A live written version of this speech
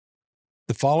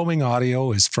The following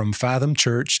audio is from Fathom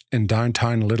Church in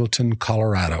downtown Littleton,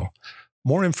 Colorado.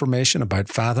 More information about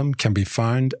Fathom can be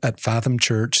found at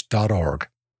fathomchurch.org.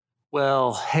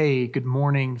 Well, hey, good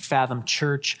morning, Fathom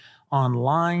Church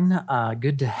online.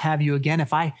 Good to have you again.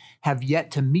 If I have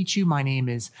yet to meet you, my name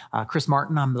is Chris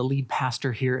Martin. I'm the lead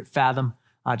pastor here at Fathom.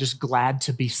 Just glad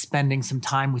to be spending some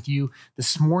time with you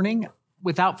this morning.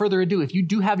 Without further ado, if you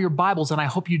do have your Bibles, and I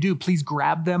hope you do, please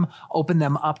grab them, open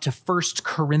them up to 1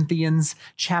 Corinthians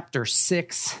chapter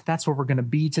 6. That's where we're going to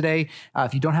be today.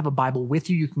 If you don't have a Bible with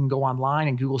you, you can go online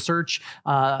and Google search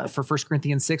for 1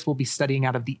 Corinthians 6. We'll be studying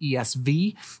out of the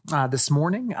ESV this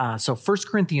morning. So 1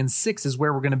 Corinthians 6 is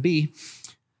where we're going to be.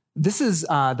 This is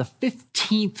the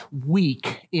 15th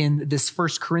week in this 1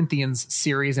 Corinthians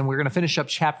series, and we're going to finish up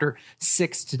chapter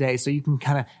 6 today. So you can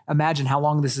kind of imagine how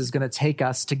long this is going to take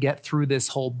us to get through this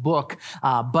whole book.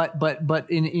 But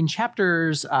in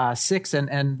chapters 6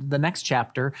 and the next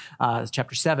chapter,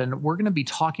 chapter 7, we're going to be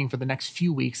talking for the next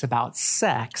few weeks about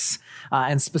sex,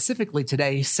 and specifically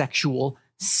today, sexual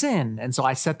sin. And so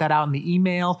I set that out in the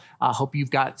email. Hope you've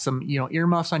got some,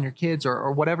 earmuffs on your kids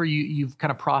or whatever you've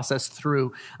kind of processed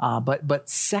through. But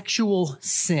sexual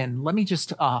sin, let me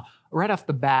just right off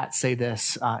the bat say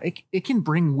this. It can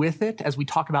bring with it, as we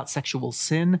talk about sexual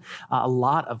sin, a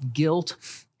lot of guilt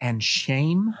and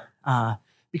shame.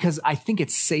 Because I think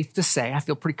it's safe to say, I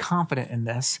feel pretty confident in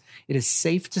this, it is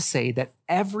safe to say that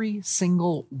every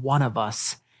single one of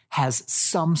us has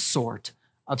some sort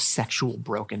of sexual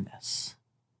brokenness.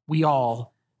 We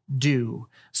all do.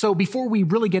 So before we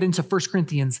really get into 1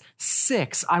 Corinthians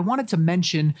 6, I wanted to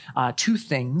mention two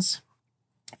things.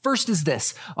 First is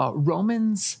this.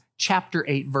 Romans chapter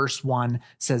 8, verse 1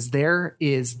 says, "There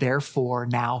is therefore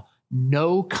now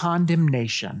no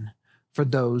condemnation for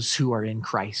those who are in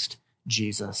Christ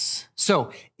Jesus."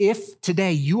 So if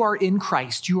today you are in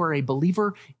Christ, you are a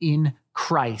believer in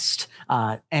Christ,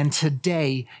 and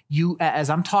today you, as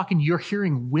I'm talking, you're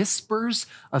hearing whispers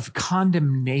of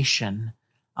condemnation.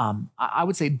 I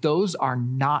would say those are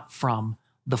not from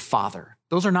the Father.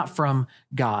 Those are not from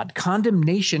God.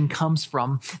 Condemnation comes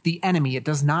from the enemy. It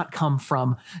does not come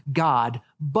from God.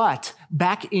 But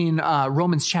back in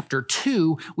Romans chapter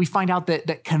 2, we find out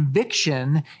that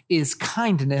conviction is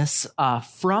kindness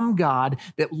from God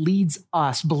that leads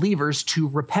us believers to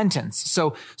repentance.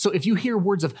 So if you hear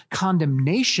words of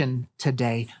condemnation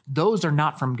today, those are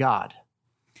not from God.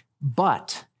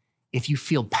 But if you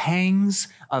feel pangs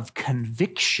of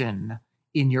conviction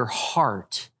in your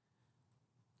heart,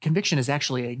 conviction is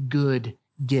actually a good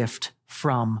gift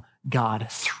from God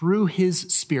through his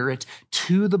Spirit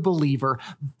to the believer,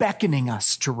 beckoning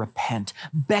us to repent,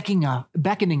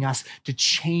 beckoning us to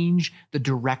change the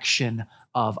direction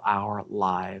of our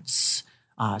lives.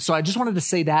 So I just wanted to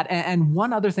say that. And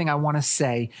one other thing I want to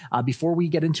say before we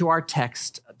get into our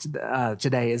text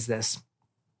today is this.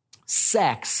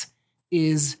 Sex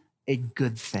is a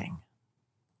good thing.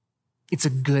 It's a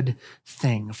good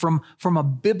thing. From a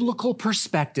biblical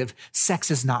perspective, sex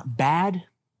is not bad.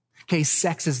 Okay,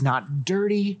 sex is not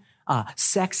dirty.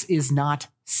 Sex is not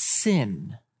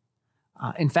sin.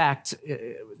 In fact,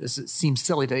 this seems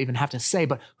silly to even have to say,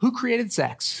 but who created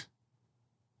sex?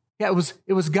 Yeah,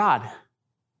 it was God.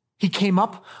 He came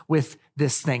up with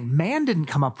this thing. Man didn't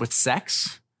come up with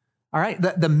sex. All right.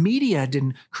 The media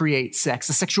didn't create sex.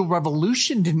 The sexual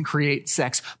revolution didn't create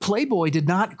sex. Playboy did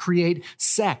not create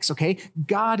sex. Okay.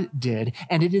 God did.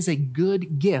 And it is a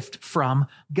good gift from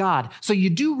God. So you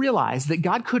do realize that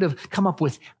God could have come up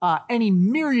with any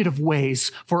myriad of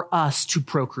ways for us to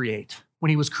procreate when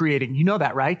he was creating. You know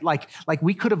that, right? Like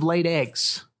we could have laid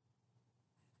eggs,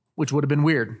 which would have been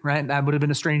weird, right? That would have been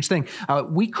a strange thing.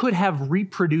 We could have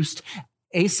reproduced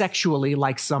asexually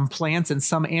like some plants and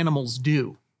some animals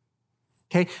do.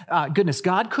 Okay, goodness,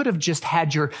 God could have just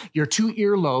had your two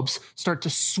earlobes start to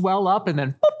swell up and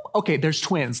then, boop, okay, there's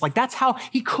twins. Like that's how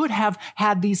he could have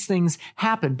had these things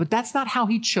happen, but that's not how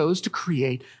he chose to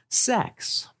create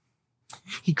sex.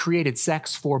 He created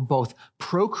sex for both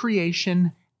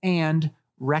procreation and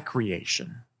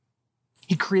recreation.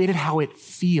 He created how it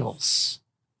feels.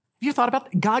 Have you thought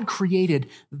about that? God created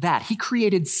that. He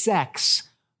created sex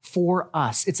for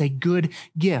us. It's a good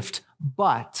gift,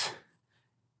 but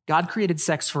God created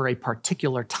sex for a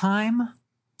particular time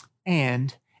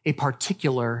and a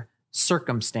particular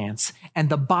circumstance. And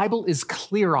the Bible is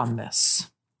clear on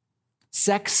this.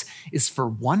 Sex is for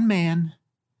one man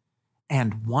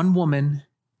and one woman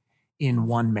in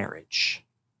one marriage.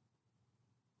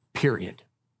 Period.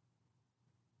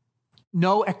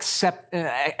 No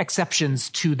exceptions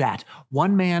to that.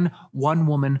 One man, one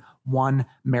woman, one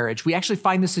marriage. We actually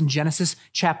find this in Genesis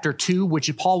chapter 2,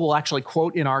 which Paul will actually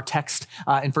quote in our text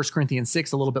in 1 Corinthians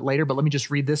 6 a little bit later. But let me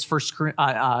just read this.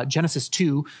 Genesis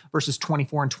 2, verses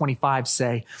 24 and 25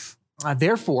 say,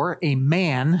 therefore, a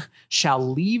man shall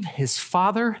leave his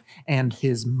father and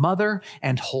his mother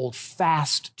and hold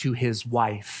fast to his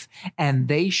wife, and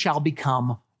they shall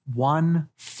become one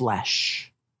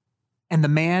flesh. And the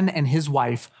man and his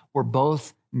wife were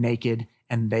both naked,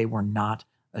 and they were not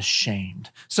ashamed.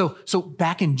 So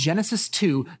back in Genesis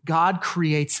 2, God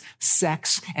creates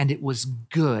sex, and it was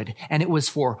good. And it was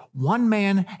for one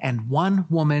man and one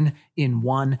woman in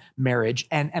one marriage.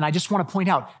 And I just want to point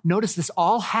out, notice this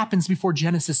all happens before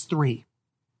Genesis 3.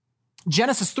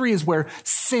 Genesis 3 is where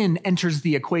sin enters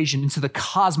the equation into the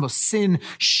cosmos. Sin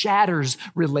shatters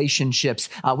relationships.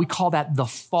 We call that the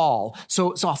fall.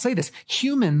 So I'll say this.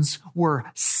 Humans were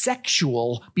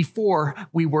sexual before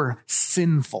we were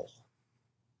sinful.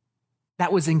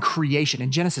 That was in creation.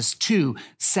 In Genesis 2,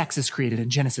 sex is created.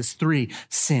 In Genesis 3,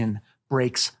 sin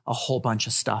breaks a whole bunch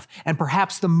of stuff. And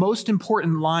perhaps the most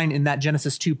important line in that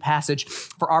Genesis 2 passage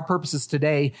for our purposes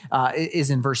today is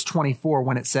in verse 24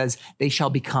 when it says, they shall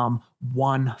become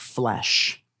one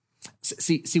flesh.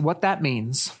 See what that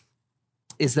means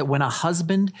is that when a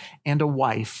husband and a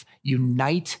wife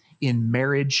unite in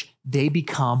marriage, they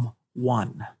become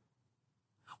one.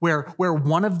 Where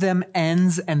one of them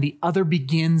ends and the other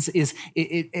begins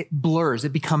it blurs.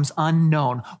 It becomes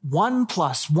unknown. 1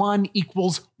 + 1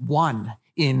 = 1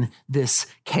 in this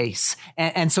case.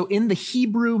 And so in the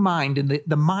Hebrew mind, in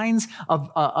the minds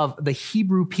of the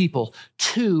Hebrew people,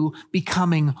 two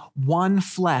becoming one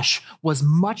flesh was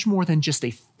much more than just a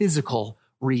physical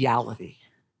reality.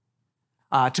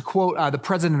 To quote the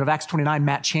president of Acts 29,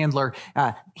 Matt Chandler,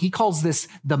 he calls this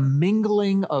the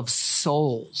mingling of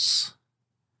souls.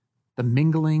 The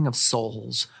mingling of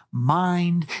souls,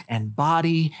 mind and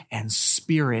body and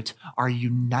spirit are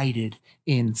united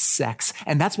in sex.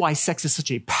 And that's why sex is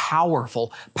such a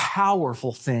powerful,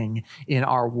 powerful thing in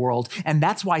our world. And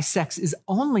that's why sex is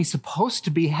only supposed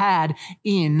to be had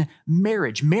in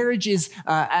marriage. Marriage is,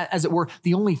 as it were,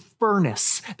 the only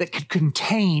furnace that could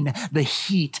contain the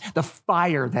heat, the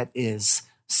fire that is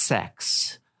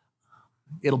sex.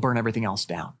 It'll burn everything else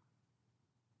down.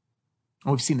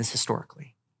 And we've seen this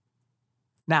historically.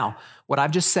 Now, what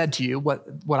I've just said to you,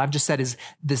 what I've just said is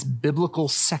this biblical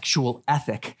sexual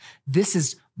ethic. This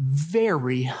is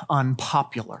very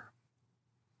unpopular,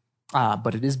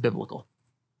 but it is biblical.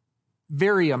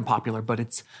 Very unpopular, but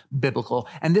it's biblical.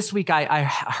 And this week I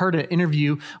heard an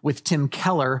interview with Tim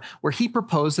Keller where he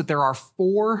proposed that there are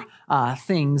 4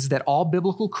 things that all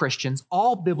biblical Christians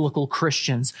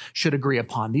should agree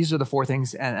upon. These are the 4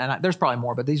 things, and there's probably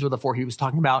more, but these were the 4 he was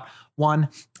talking about. 1,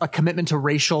 a commitment to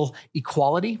racial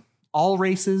equality. All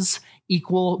races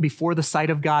equal before the sight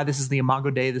of God. This is the Imago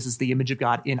Dei. This is the image of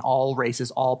God in all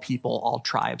races, all people, all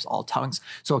tribes, all tongues.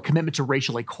 So a commitment to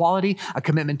racial equality, a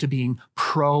commitment to being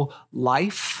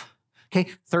pro-life.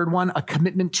 Okay, 3rd one, a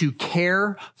commitment to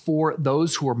care for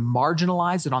those who are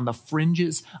marginalized and on the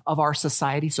fringes of our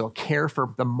society. So a care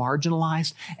for the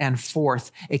marginalized. And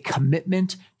 4th, a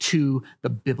commitment to the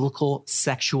biblical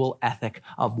sexual ethic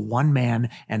of one man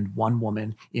and one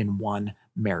woman in one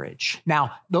marriage.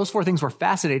 Now, those 4 things were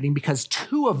fascinating because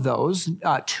two of those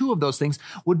things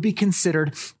would be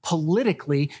considered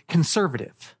politically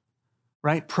conservative,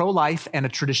 right? Pro-life and a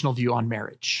traditional view on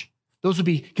marriage. Those would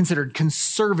be considered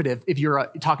conservative if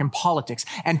you're talking politics.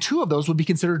 And 2 of those would be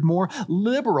considered more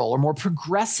liberal or more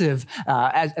progressive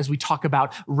as we talk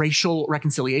about racial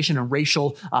reconciliation and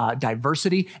racial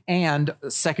diversity. And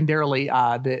secondarily,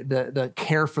 the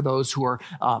care for those who are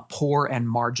poor and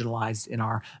marginalized in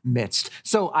our midst.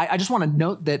 So I just want to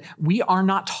note that we are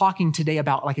not talking today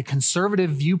about like a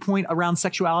conservative viewpoint around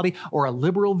sexuality or a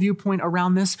liberal viewpoint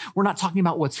around this. We're not talking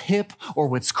about what's hip or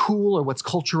what's cool or what's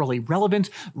culturally relevant.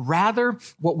 Rather,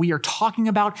 what we are talking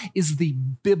about is the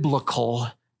biblical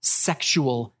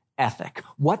sexual ethic,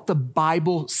 what the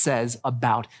Bible says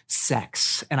about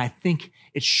sex. And I think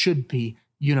it should be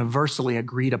universally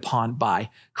agreed upon by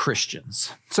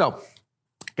Christians. So,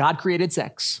 God created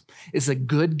sex. It's a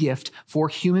good gift for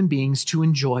human beings to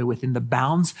enjoy within the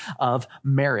bounds of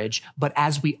marriage. But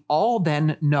as we all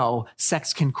then know,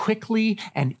 sex can quickly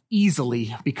and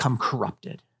easily become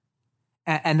corrupted.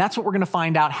 And that's what we're going to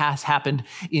find out has happened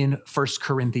in 1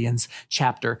 Corinthians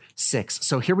chapter 6.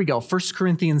 So here we go. 1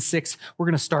 Corinthians 6, we're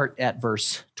going to start at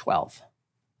verse 12.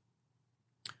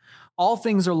 All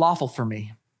things are lawful for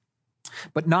me,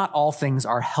 but not all things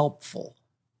are helpful.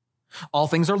 All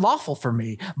things are lawful for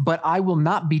me, but I will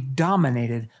not be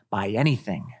dominated by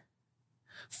anything.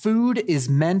 Food is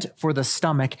meant for the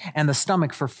stomach and the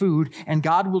stomach for food, and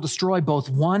God will destroy both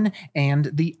one and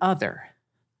the other.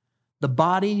 The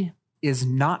body is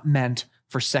not meant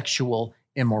for sexual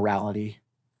immorality,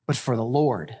 but for the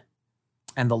Lord,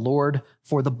 and the Lord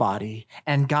for the body.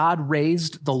 And God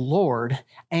raised the Lord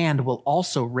and will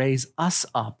also raise us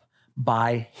up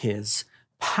by his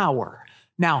power.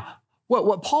 Now,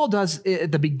 what Paul does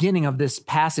at the beginning of this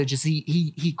passage is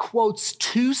he quotes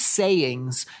two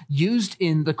sayings used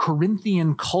in the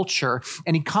Corinthian culture,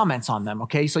 and he comments on them.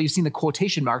 Okay, so you've seen the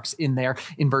quotation marks in there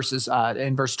in verse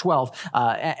 12,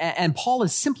 and Paul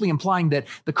is simply implying that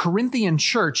the Corinthian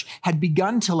church had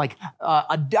begun to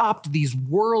adopt these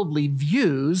worldly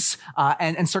views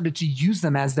and started to use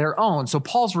them as their own. So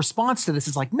Paul's response to this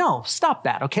is like, no, stop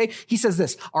that. Okay, he says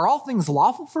this: are all things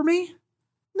lawful for me?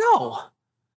 No.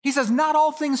 He says, not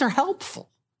all things are helpful.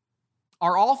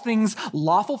 Are all things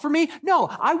lawful for me? No,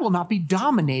 I will not be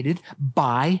dominated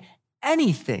by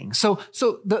anything. So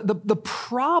the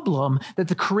problem that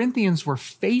the Corinthians were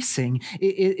facing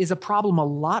is a problem a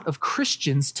lot of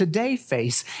Christians today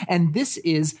face. And this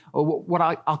is what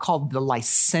I'll call the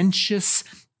licentious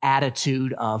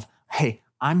attitude of, hey,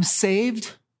 I'm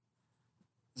saved,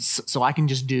 so I can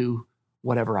just do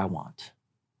whatever I want.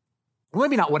 Well,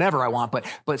 maybe not whatever I want,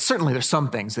 but certainly there's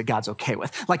some things that God's okay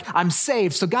with. Like, I'm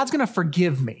saved, so God's going to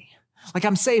forgive me. Like,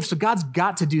 I'm saved, so God's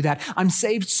got to do that. I'm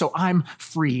saved, so I'm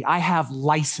free. I have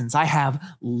license. I have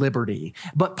liberty.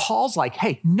 But Paul's like,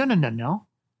 hey, no.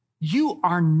 You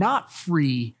are not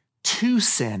free to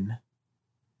sin.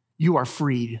 You are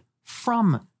freed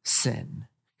from sin.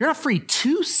 You're not free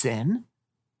to sin.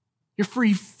 You're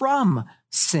free from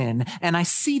sin. And I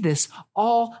see this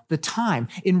all the time.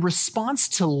 In response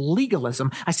to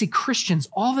legalism, I see Christians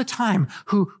all the time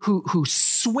who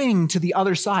swing to the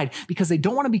other side because they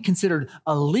don't want to be considered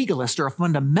a legalist or a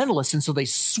fundamentalist. And so they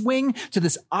swing to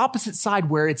this opposite side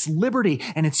where it's liberty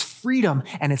and it's freedom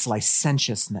and it's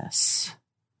licentiousness.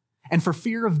 And for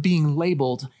fear of being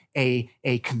labeled a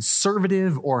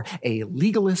conservative or a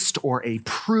legalist or a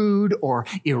prude or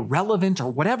irrelevant or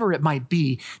whatever it might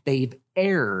be, they've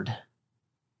erred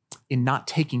in not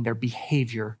taking their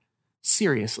behavior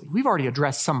seriously. We've already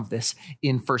addressed some of this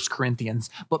in 1 Corinthians,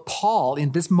 but Paul,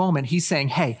 in this moment, he's saying,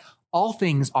 hey, all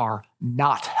things are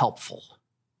not helpful.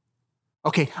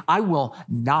 Okay, I will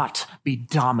not be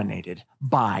dominated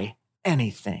by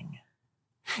anything.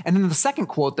 And then the second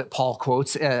quote that Paul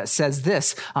quotes says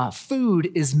this: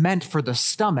 food is meant for the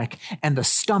stomach and the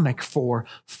stomach for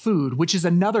food, which is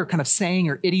another kind of saying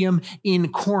or idiom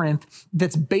in Corinth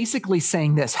that's basically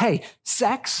saying this: hey,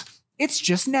 sex, it's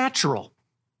just natural.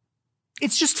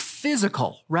 It's just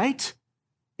physical, right?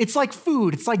 It's like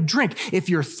food. It's like drink. If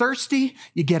you're thirsty,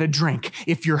 you get a drink.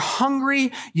 If you're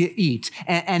hungry, you eat.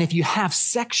 And if you have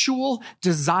sexual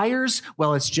desires,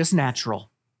 well, it's just natural.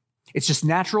 It's just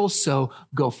natural, so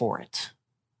go for it.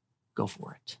 Go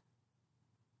for it.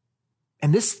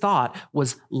 And this thought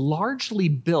was largely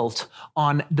built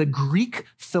on the Greek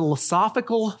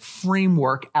philosophical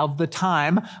framework of the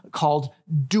time called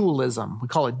dualism. We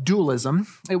call it dualism.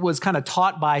 It was kind of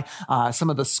taught by some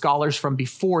of the scholars from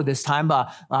before this time,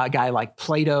 a guy like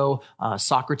Plato,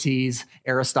 Socrates,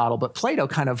 Aristotle. But Plato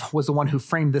kind of was the one who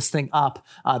framed this thing up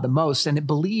the most. And it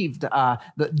believed,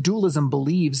 that dualism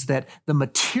believes that the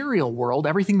material world,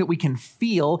 everything that we can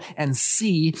feel and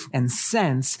see and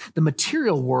sense, the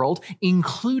material world,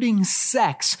 including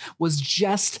sex, was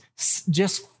just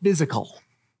physical.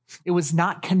 It was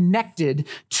not connected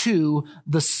to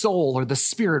the soul or the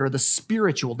spirit or the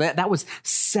spiritual. That was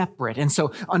separate. And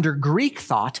so under Greek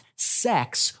thought,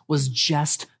 sex was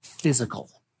just physical.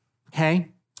 Okay?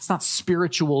 It's not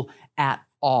spiritual at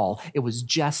all. It was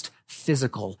just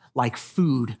physical, like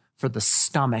food for the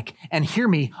stomach. And hear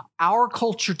me, our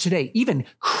culture today, even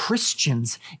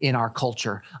Christians in our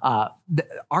culture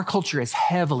is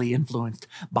heavily influenced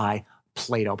by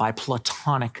Plato, by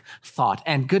Platonic thought.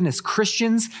 And goodness,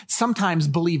 Christians sometimes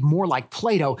believe more like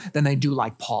Plato than they do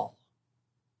like Paul.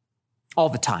 All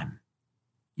the time.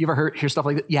 You ever hear stuff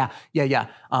like that? Yeah.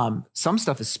 Some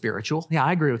stuff is spiritual. Yeah,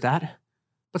 I agree with that.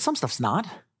 But some stuff's not.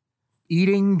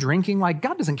 Eating, drinking, like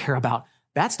God doesn't care about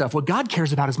that stuff. What God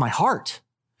cares about is my heart.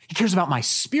 He cares about my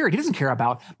spirit. He doesn't care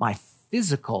about my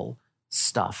physical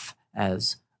stuff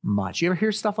as much. You ever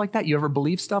hear stuff like that? You ever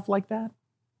believe stuff like that?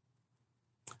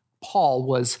 Paul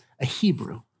was a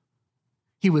Hebrew.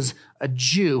 He was a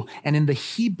Jew. And in the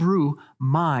Hebrew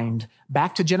mind,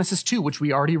 back to Genesis 2, which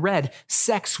we already read,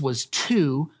 sex was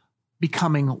two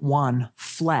becoming one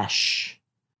flesh.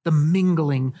 The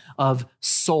mingling of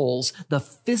souls, the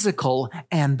physical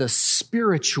and the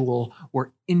spiritual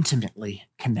were intimately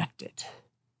connected.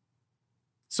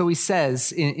 So he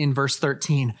says in verse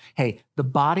 13, hey, the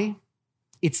body,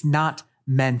 it's not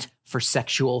meant for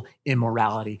sexual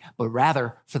immorality, but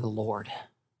rather for the Lord.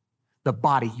 The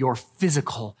body, your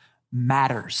physical,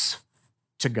 matters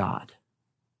to God.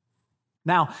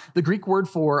 Now, the Greek word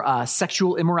for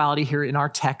sexual immorality here in our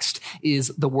text is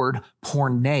the word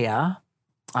porneia,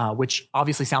 which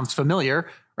obviously sounds familiar,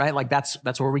 right? Like that's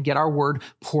where we get our word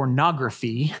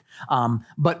pornography.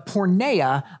 But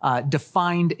porneia,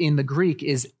 defined in the Greek,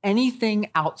 is anything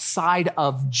outside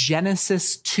of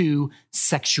Genesis 2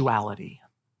 sexuality.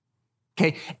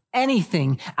 Okay,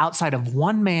 anything outside of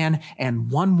one man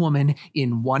and one woman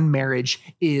in one marriage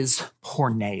is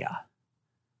porneia.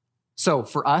 So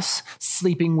for us,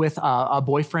 sleeping with a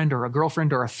boyfriend or a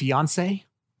girlfriend or a fiance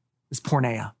is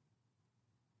porneia.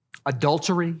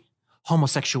 Adultery,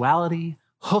 homosexuality,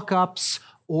 hookups,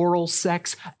 oral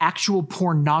sex, actual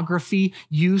pornography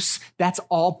use, that's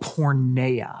all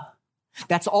porneia.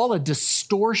 That's all a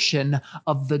distortion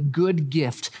of the good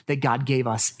gift that God gave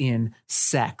us in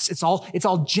sex. It's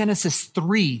all Genesis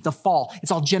 3, the fall.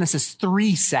 It's all Genesis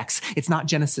 3 sex. It's not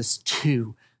Genesis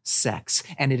 2 sex.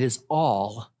 And it is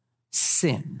all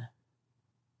sin.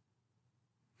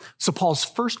 So Paul's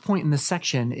first point in this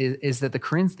section is that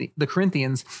the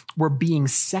Corinthians were being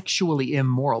sexually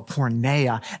immoral,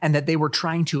 porneia, and that they were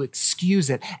trying to excuse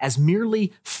it as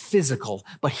merely physical.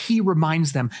 But he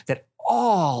reminds them that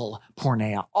all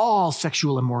porneia, all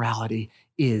sexual immorality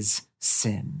is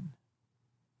sin.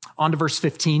 On to verse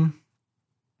 15.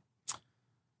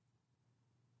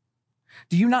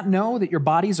 Do you not know that your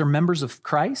bodies are members of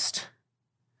Christ?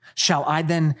 Shall I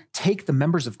then take the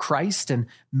members of Christ and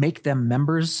make them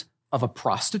members of a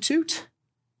prostitute?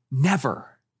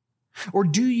 Never. Or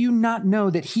do you not know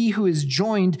that he who is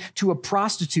joined to a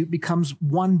prostitute becomes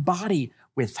one body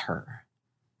with her?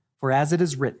 For as it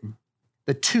is written,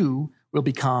 the two will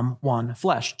become one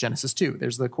flesh. Genesis 2,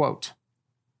 there's the quote.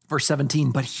 Verse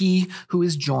 17, but he who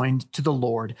is joined to the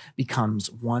Lord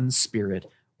becomes one spirit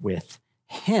with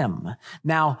him.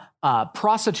 Now,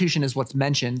 prostitution is what's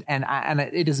mentioned, and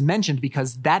it is mentioned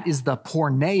because that is the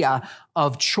porneia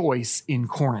of choice in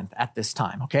Corinth at this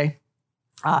time, okay?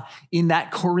 In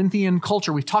that Corinthian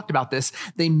culture, we've talked about this,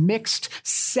 they mixed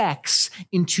sex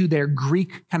into their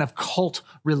Greek kind of cult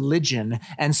religion.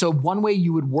 And so one way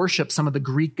you would worship some of the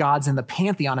Greek gods in the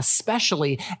pantheon,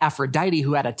 especially Aphrodite,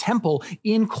 who had a temple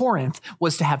in Corinth,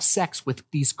 was to have sex with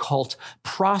these cult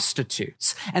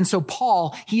prostitutes. And so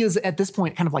Paul, he is at this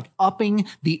point kind of like upping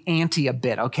the ante a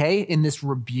bit, okay, in this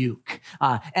rebuke.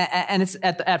 And it's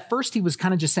at first he was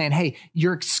kind of just saying, hey,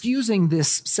 you're excusing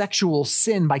this sexual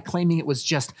sin by claiming it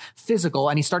was just physical.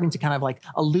 And he's starting to kind of like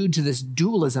allude to this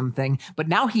dualism thing. But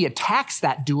now he attacks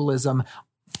that dualism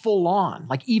full on,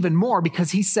 like even more,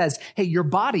 because he says, hey, your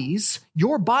bodies,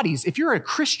 if you're a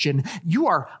Christian, you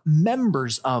are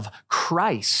members of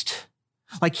Christ.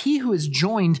 Like he who is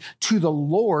joined to the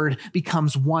Lord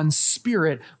becomes one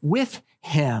spirit with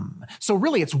him. So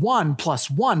really it's 1 +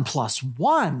 1 +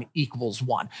 1 =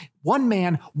 1. One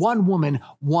man, one woman,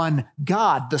 one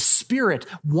God. The Spirit,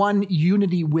 one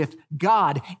unity with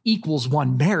God equals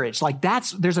one marriage. Like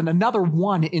there's another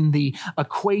one in the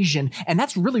equation. And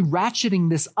that's really ratcheting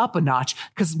this up a notch,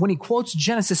 because when he quotes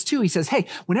Genesis 2, he says, hey,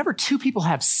 whenever two people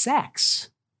have sex,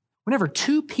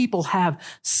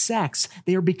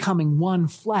 they are becoming one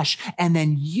flesh. And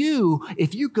then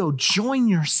if you go join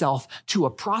yourself to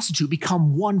a prostitute,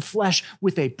 become one flesh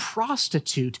with a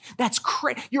prostitute, that's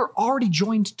crazy. You're already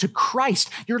joined to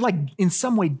Christ. You're like in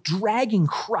some way dragging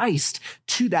Christ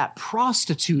to that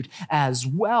prostitute as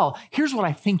well. Here's what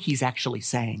I think he's actually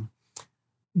saying.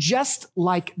 Just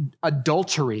like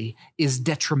adultery is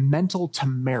detrimental to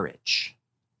marriage,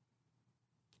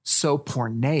 so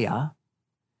porneia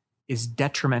is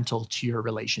detrimental to your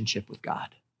relationship with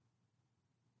God.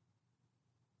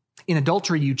 In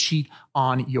adultery, you cheat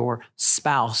on your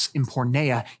spouse. In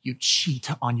porneia, you cheat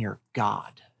on your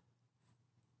God.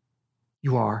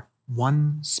 You are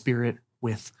one spirit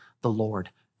with the Lord.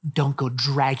 Don't go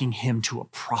dragging him to a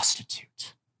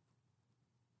prostitute.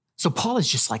 So Paul is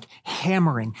just like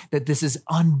hammering that this is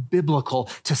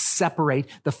unbiblical to separate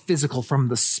the physical from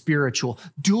the spiritual.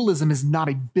 Dualism is not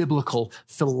a biblical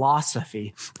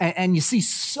philosophy. And you see,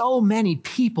 so many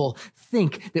people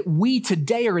think that we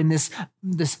today are in this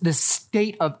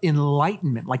state of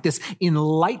enlightenment, like this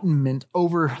enlightenment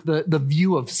over the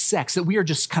view of sex, that we are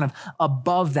just kind of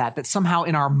above that somehow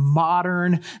in our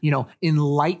modern,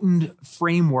 enlightened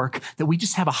framework, that we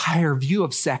just have a higher view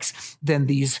of sex than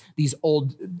these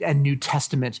Old and New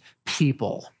Testament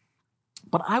people.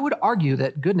 But I would argue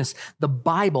that, goodness, the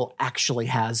Bible actually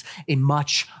has a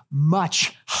much,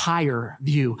 much higher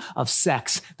view of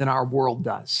sex than our world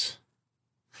does.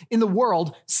 In the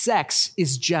world, sex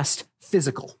is just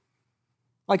physical.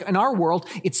 Like in our world,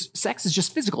 sex is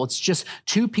just physical. It's just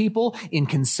two people in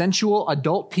consensual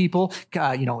adult people,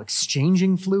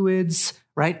 exchanging fluids,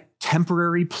 right?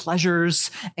 Temporary pleasures,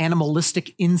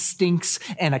 animalistic instincts,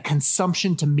 and a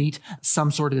consumption to meet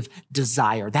some sort of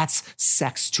desire. That's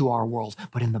sex to our world.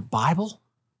 But in the Bible,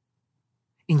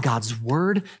 in God's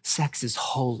word, sex is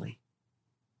holy.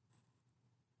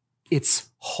 It's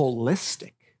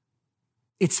holistic.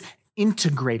 It's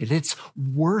integrated. It's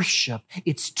worship.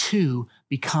 It's two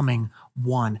becoming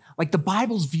one. Like the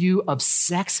Bible's view of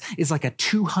sex is like a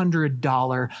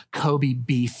 $200 Kobe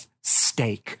beef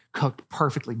steak cooked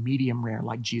perfectly medium rare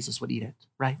like Jesus would eat it,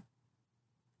 right?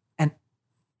 And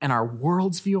our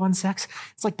world's view on sex,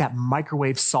 it's like that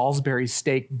microwave Salisbury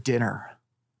steak dinner.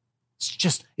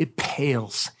 It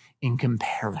pales in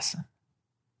comparison.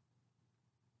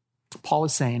 Paul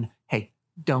is saying, hey,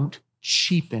 don't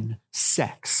cheapen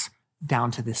sex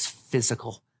down to this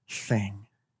physical thing.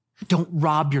 Don't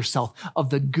rob yourself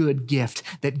of the good gift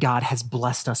that God has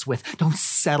blessed us with. Don't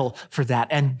settle for that.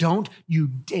 And don't you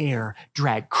dare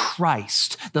drag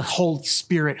Christ, the Holy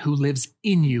Spirit who lives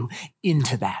in you,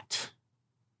 into that.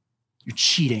 You're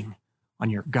cheating on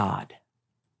your God.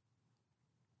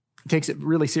 He takes it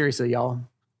really seriously, y'all.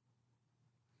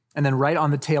 And then right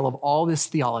on the tail of all this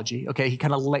theology, okay, he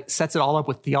kind of sets it all up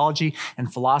with theology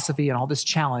and philosophy and all this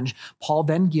challenge. Paul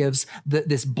then gives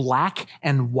this black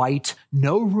and white,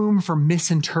 no room for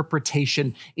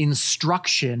misinterpretation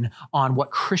instruction on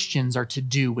what Christians are to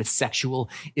do with sexual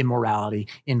immorality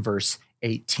in verse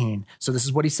 18. So this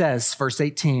is what he says, verse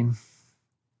 18.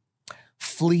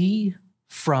 Flee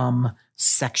from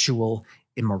sexual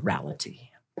immorality.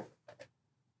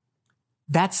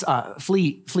 That's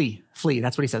flee.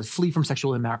 That's what he says. Flee from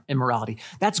sexual immorality.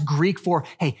 That's Greek for,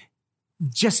 hey,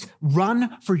 just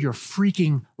run for your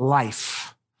freaking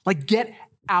life. Like get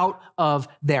out of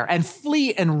there. And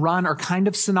flee and run are kind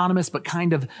of synonymous, but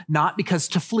kind of not, because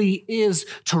to flee is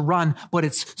to run, but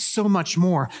it's so much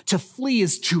more. To flee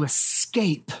is to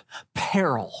escape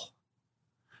peril.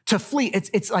 To flee,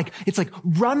 it's like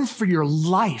run for your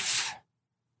life.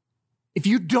 If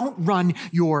you don't run,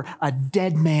 you're a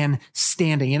dead man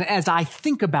standing. And as I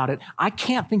think about it, I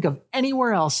can't think of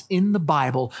anywhere else in the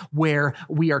Bible where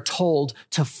we are told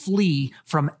to flee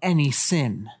from any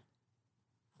sin.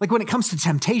 Like when it comes to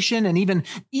temptation and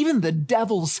even the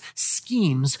devil's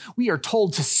schemes, we are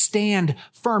told to stand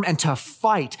firm and to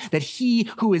fight, that he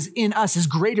who is in us is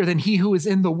greater than he who is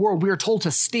in the world. We are told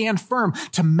to stand firm,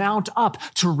 to mount up,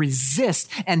 to resist.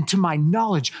 And to my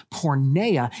knowledge,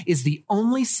 porneia is the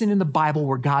only sin in the Bible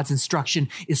where God's instruction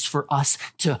is for us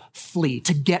to flee,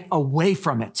 to get away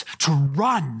from it, to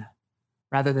run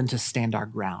rather than to stand our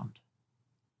ground.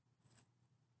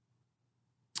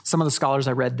 Some of the scholars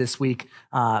I read this week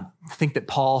think that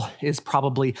Paul is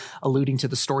probably alluding to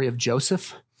the story of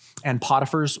Joseph and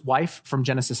Potiphar's wife from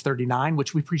Genesis 39,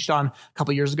 which we preached on a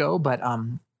couple years ago. But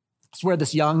it's where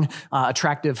this young,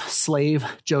 attractive slave,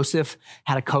 Joseph,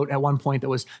 had a coat at one point that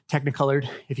was technicolored,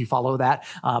 if you follow that.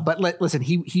 But listen,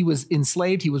 he was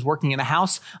enslaved. He was working in a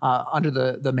house under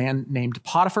the man named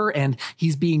Potiphar, and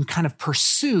he's being kind of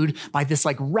pursued by this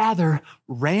like rather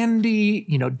randy,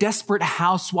 desperate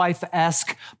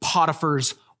housewife-esque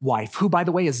Potiphar's wife, who, by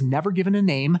the way, is never given a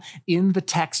name in the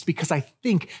text because I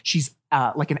think she's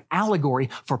like an allegory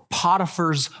for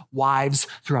Potiphar's wives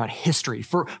throughout history,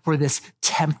 for this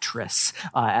temptress,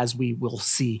 as we will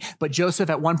see. But Joseph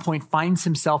at one point finds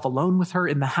himself alone with her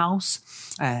in the house,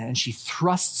 and she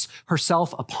thrusts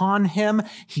herself upon him.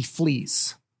 He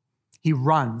flees. He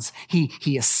runs,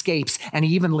 he escapes, and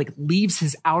he even leaves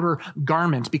his outer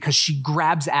garment because she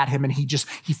grabs at him, and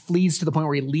he flees to the point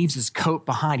where he leaves his coat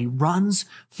behind. He runs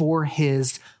for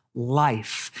his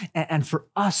life. And for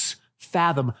us,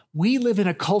 Fathom, we live in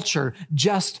a culture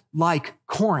just like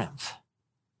Corinth.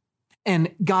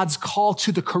 And God's call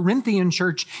to the Corinthian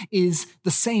church is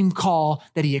the same call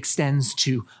that he extends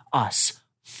to us.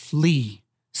 Flee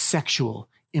sexual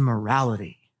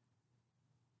immorality.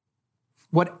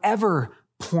 Whatever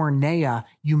porneia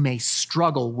you may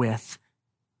struggle with,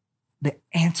 the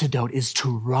antidote is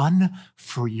to run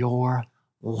for your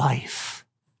life.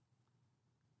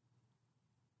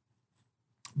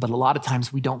 But a lot of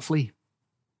times we don't flee.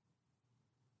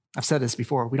 I've said this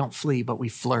before. We don't flee, but we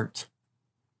flirt.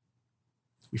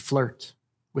 We flirt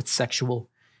with sexual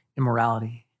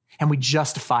immorality, and we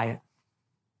justify it.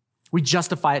 We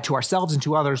justify it to ourselves and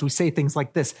to others. We say things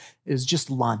like this: it was just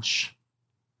lunch.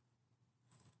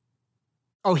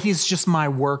 Oh, he's just my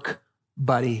work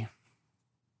buddy.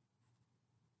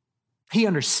 He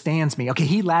understands me. Okay,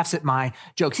 he laughs at my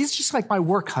jokes. He's just like my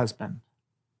work husband.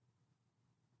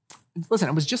 Listen,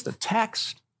 it was just a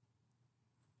text.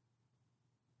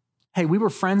 Hey, we were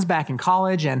friends back in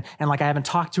college, and like I haven't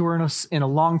talked to her in a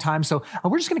long time, so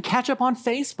we're just going to catch up on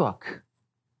Facebook.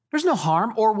 There's no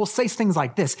harm. Or we'll say things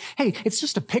like this. Hey, it's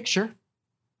just a picture.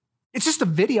 It's just a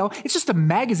video. It's just a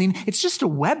magazine. It's just a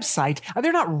website.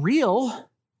 They're not real.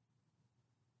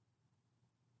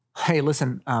 Hey,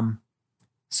 listen,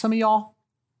 some of y'all,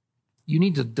 you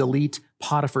need to delete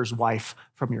Potiphar's wife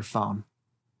from your phone.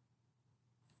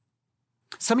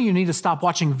 Some of you need to stop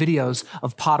watching videos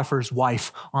of Potiphar's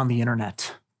wife on the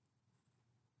internet.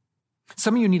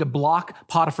 Some of you need to block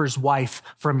Potiphar's wife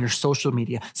from your social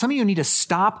media. Some of you need to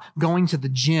stop going to the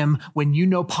gym when you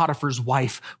know Potiphar's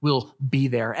wife will be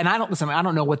there. And I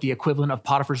don't know what the equivalent of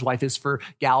Potiphar's wife is for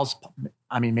gals.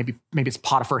 I mean, maybe it's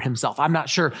Potiphar himself. I'm not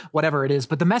sure, whatever it is.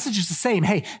 But the message is the same.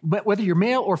 Hey, whether you're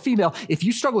male or female, if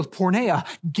you struggle with porneia,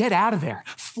 get out of there.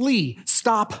 Flee.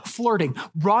 Stop flirting.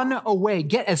 Run away.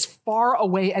 Get as far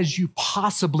away as you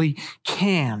possibly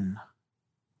can.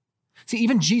 See,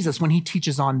 even Jesus, when he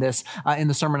teaches on this in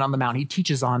the Sermon on the Mount, he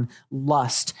teaches on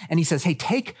lust. And he says, hey,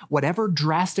 take whatever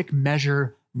drastic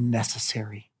measure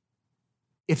necessary.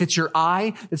 If it's your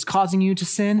eye that's causing you to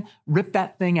sin, rip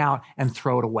that thing out and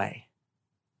throw it away.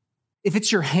 If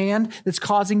it's your hand that's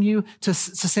causing you to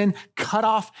sin, cut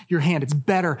off your hand. It's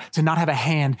better to not have a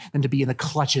hand than to be in the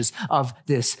clutches of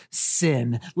this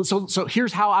sin. So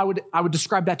here's how I would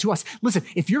describe that to us. Listen,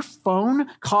 if your phone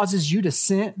causes you to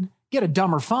sin, get a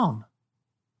dumber phone.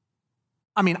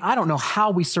 I mean, I don't know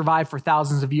how we survived for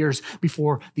thousands of years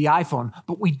before the iPhone,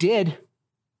 but we did.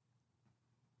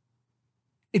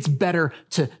 It's better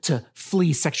to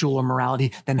flee sexual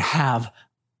immorality than have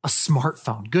a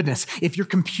smartphone. Goodness, if your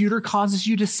computer causes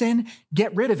you to sin,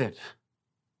 get rid of it.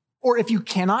 Or if you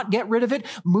cannot get rid of it,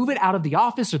 move it out of the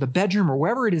office or the bedroom or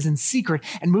wherever it is in secret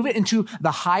and move it into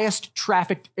the highest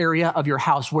trafficked area of your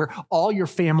house where all your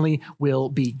family will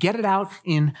be. Get it out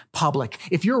in public.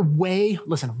 If you're way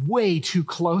too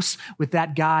close with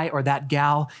that guy or that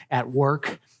gal at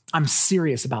work, I'm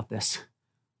serious about this.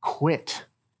 Quit.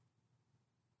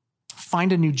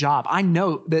 Find a new job. I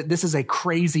know that this is a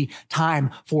crazy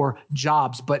time for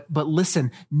jobs, but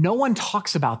listen, no one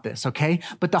talks about this, okay?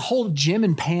 But the whole Jim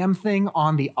and Pam thing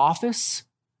on The Office,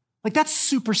 like that's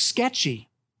super sketchy.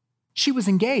 She was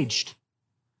engaged.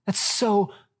 That's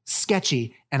so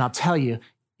sketchy. And I'll tell you,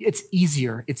 it's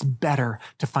easier, it's better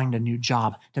to find a new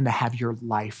job than to have your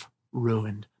life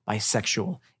ruined by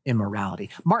sexual immorality.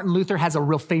 Martin Luther has a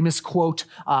real famous quote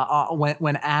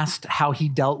when asked how he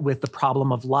dealt with the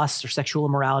problem of lust or sexual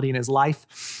immorality in his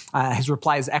life. His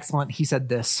reply is excellent. He said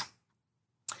this: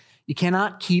 "You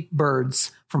cannot keep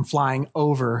birds from flying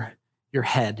over your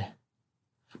head,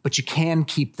 but you can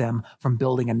keep them from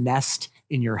building a nest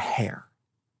in your hair."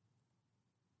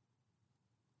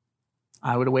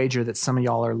 I would wager that some of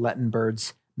y'all are letting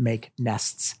birds make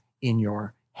nests in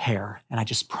your hair, and I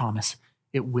just promise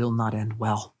it will not end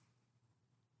well.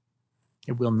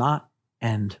 It will not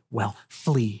end well.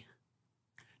 Flee.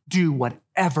 Do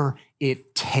whatever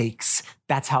it takes.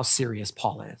 That's how serious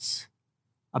Paul is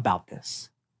about this.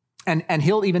 And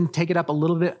he'll even take it up a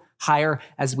little bit higher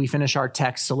as we finish our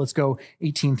text. So let's go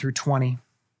 18 through 20.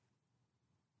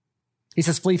 He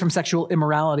says, flee from sexual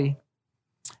immorality.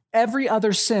 Every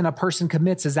other sin a person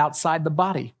commits is outside the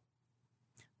body,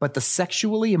 but the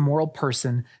sexually immoral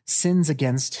person sins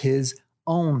against his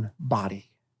own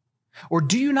body. Or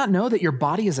do you not know that your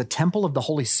body is a temple of the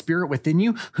Holy Spirit within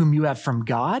you, whom you have from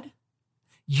God?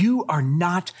 You are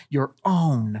not your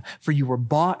own, for you were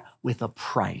bought with a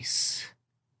price.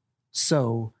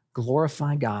 So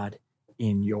glorify God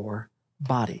in your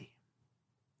body.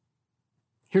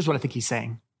 Here's what I think he's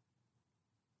saying.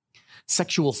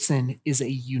 Sexual sin is a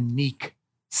unique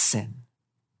sin.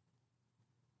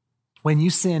 When you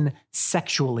sin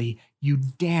sexually, you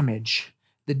damage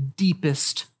the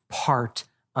deepest part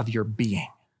of your being.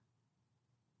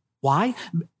 Why?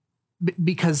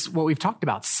 Because what we've talked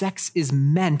about, sex is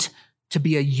meant to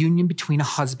be a union between a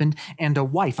husband and a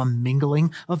wife, a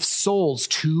mingling of souls,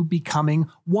 two becoming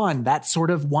one, that sort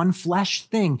of one flesh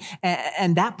thing.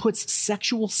 And that puts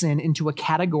sexual sin into a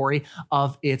category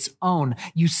of its own.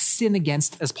 You sin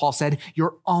against, as Paul said,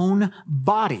 your own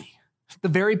body, the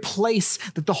very place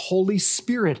that the Holy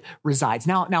Spirit resides.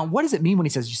 Now, what does it mean when he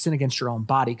says you sin against your own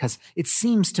body? Because it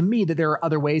seems to me that there are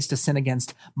other ways to sin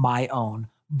against my own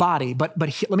body. But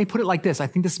let me put it like this. I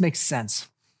think this makes sense.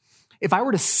 If I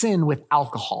were to sin with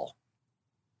alcohol,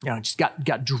 just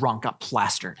got drunk, got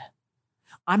plastered,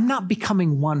 I'm not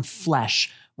becoming one flesh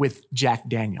with Jack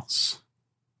Daniels,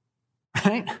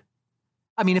 right?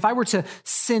 I mean, if I were to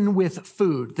sin with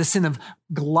food, the sin of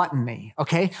gluttony,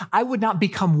 okay, I would not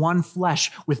become one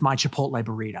flesh with my Chipotle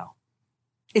burrito.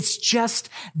 It's just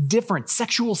different.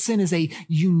 Sexual sin is a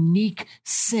unique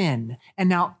sin. And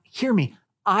now, hear me,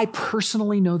 I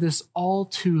personally know this all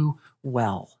too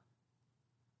well.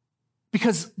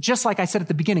 Because just like I said at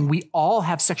the beginning, we all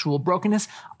have sexual brokenness.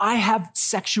 I have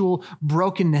sexual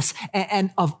brokenness.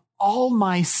 And of all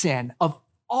my sin, of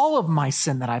all of my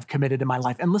sin that I've committed in my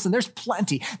life, and listen, there's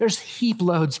plenty, there's heap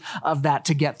loads of that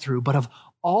to get through. But of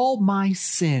all my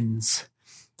sins,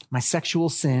 my sexual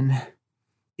sin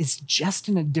is just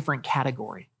in a different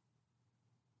category.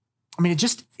 I mean, it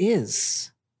just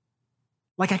is.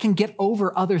 Like I can get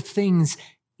over other things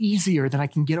easier than I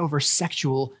can get over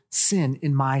sexual sin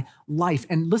in my life.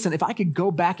 And listen, if I could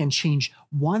go back and change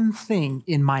one thing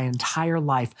in my entire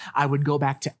life, I would go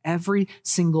back to every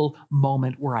single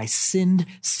moment where I sinned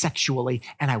sexually,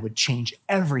 and I would change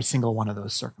every single one of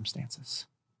those circumstances.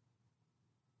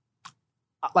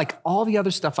 Like all the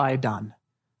other stuff I had done,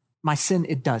 my sin,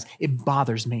 it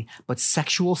bothers me. But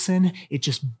sexual sin, it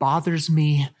just bothers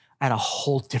me at a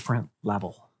whole different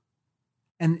level.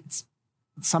 And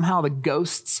somehow the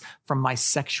ghosts from my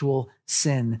sexual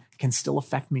sin can still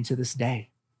affect me to this day.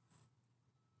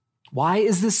 Why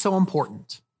is this so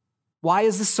important? Why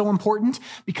is this so important?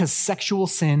 Because sexual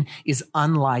sin is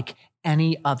unlike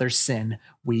any other sin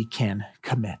we can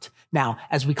commit. Now,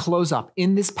 as we close up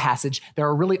in this passage, there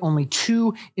are really only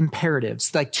two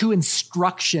imperatives, like two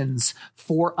instructions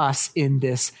for us in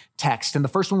this text. And the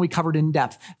first one we covered in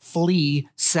depth, flee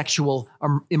sexual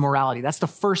immorality. That's the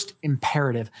first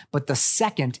imperative. But the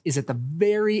second is at the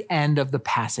very end of the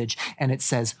passage, and it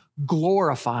says,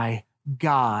 glorify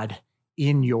God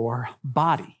in your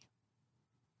body.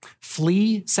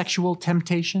 Flee sexual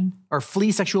temptation or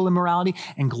flee sexual immorality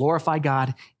and glorify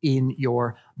God in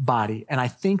your body. And I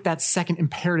think that second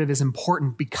imperative is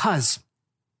important because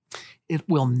it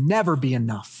will never be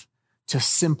enough to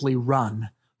simply run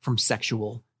from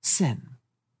sexual sin.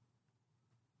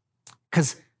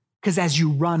 Because as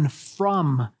you run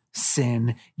from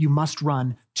sin, you must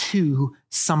run to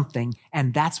something.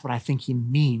 And that's what I think he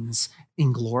means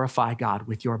in glorify God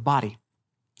with your body.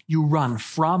 You run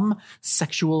from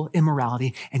sexual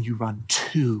immorality and you run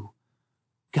to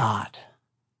God.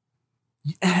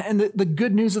 And the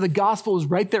good news of the gospel is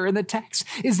right there in the text,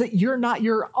 is that you're not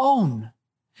your own.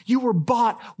 You were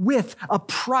bought with a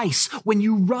price. When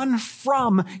you run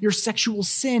from your sexual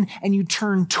sin and you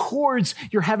turn towards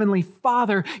your heavenly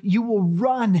Father, you will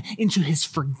run into his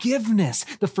forgiveness,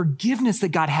 the forgiveness that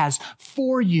God has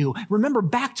for you. Remember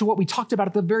back to what we talked about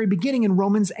at the very beginning in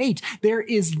Romans 8. There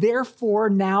is therefore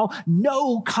now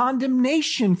no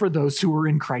condemnation for those who are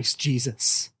in Christ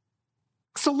Jesus.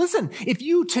 So listen, if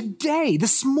you today,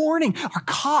 this morning, are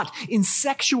caught in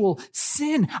sexual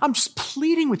sin, I'm just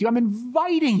pleading with you. I'm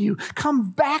inviting you,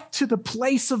 come back to the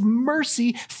place of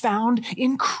mercy found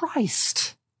in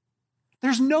Christ.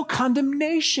 There's no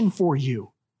condemnation for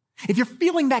you. If you're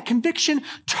feeling that conviction,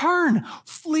 turn,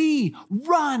 flee,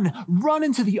 run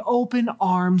into the open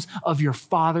arms of your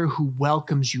Father who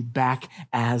welcomes you back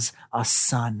as a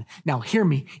son. Now, hear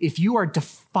me. If you are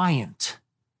defiant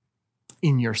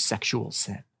in your sexual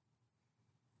sin,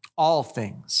 all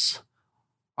things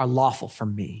are lawful for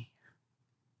me.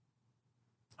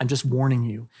 I'm just warning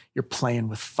you, you're playing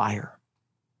with fire.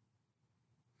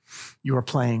 You are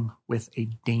playing with a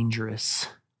dangerous,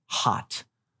 hot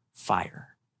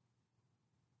fire.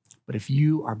 But if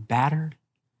you are battered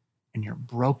and you're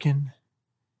broken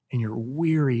and you're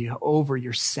weary over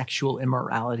your sexual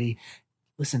immorality,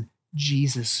 listen,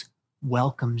 Jesus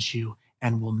welcomes you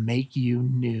and will make you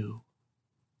new.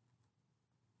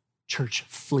 Church,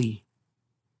 flee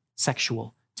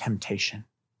sexual temptation.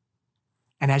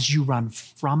 And as you run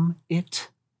from it,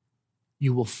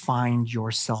 you will find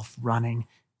yourself running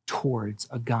towards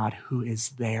a God who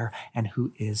is there and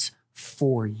who is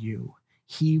for you.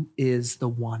 He is the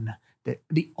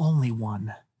only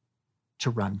one to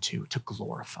run to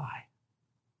glorify.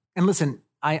 And listen,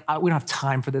 we don't have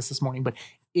time for this morning, but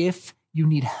if you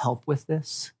need help with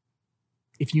this,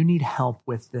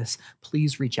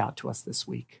 please reach out to us this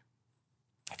week.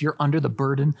 If you're under the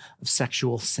burden of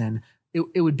sexual sin,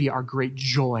 it would be our great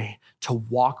joy to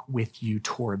walk with you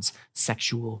towards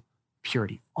sexual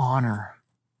purity. Honor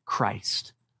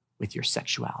Christ with your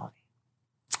sexuality.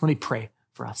 Let me pray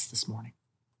for us this morning.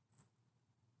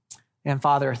 And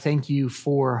Father, thank you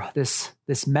for this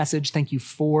message. Thank you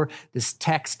for this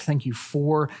text. Thank you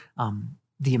for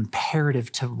the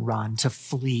imperative to run, to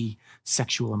flee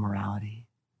sexual immorality.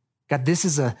 God, this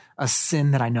is a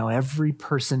sin that I know every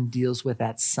person deals with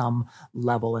at some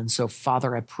level. And so,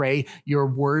 Father, I pray your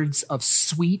words of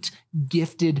sweet,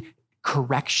 gifted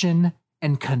correction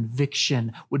and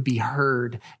conviction would be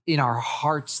heard in our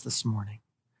hearts this morning.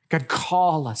 God,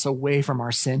 call us away from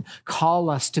our sin. Call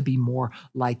us to be more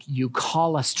like you.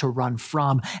 Call us to run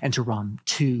from and to run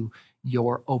to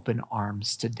your open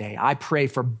arms today. I pray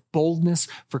for boldness,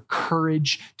 for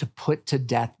courage to put to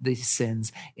death these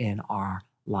sins in our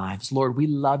lives. Lord, we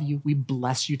love you. We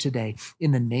bless you today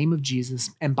in the name of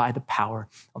Jesus and by the power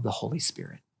of the Holy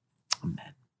Spirit.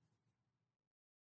 Amen.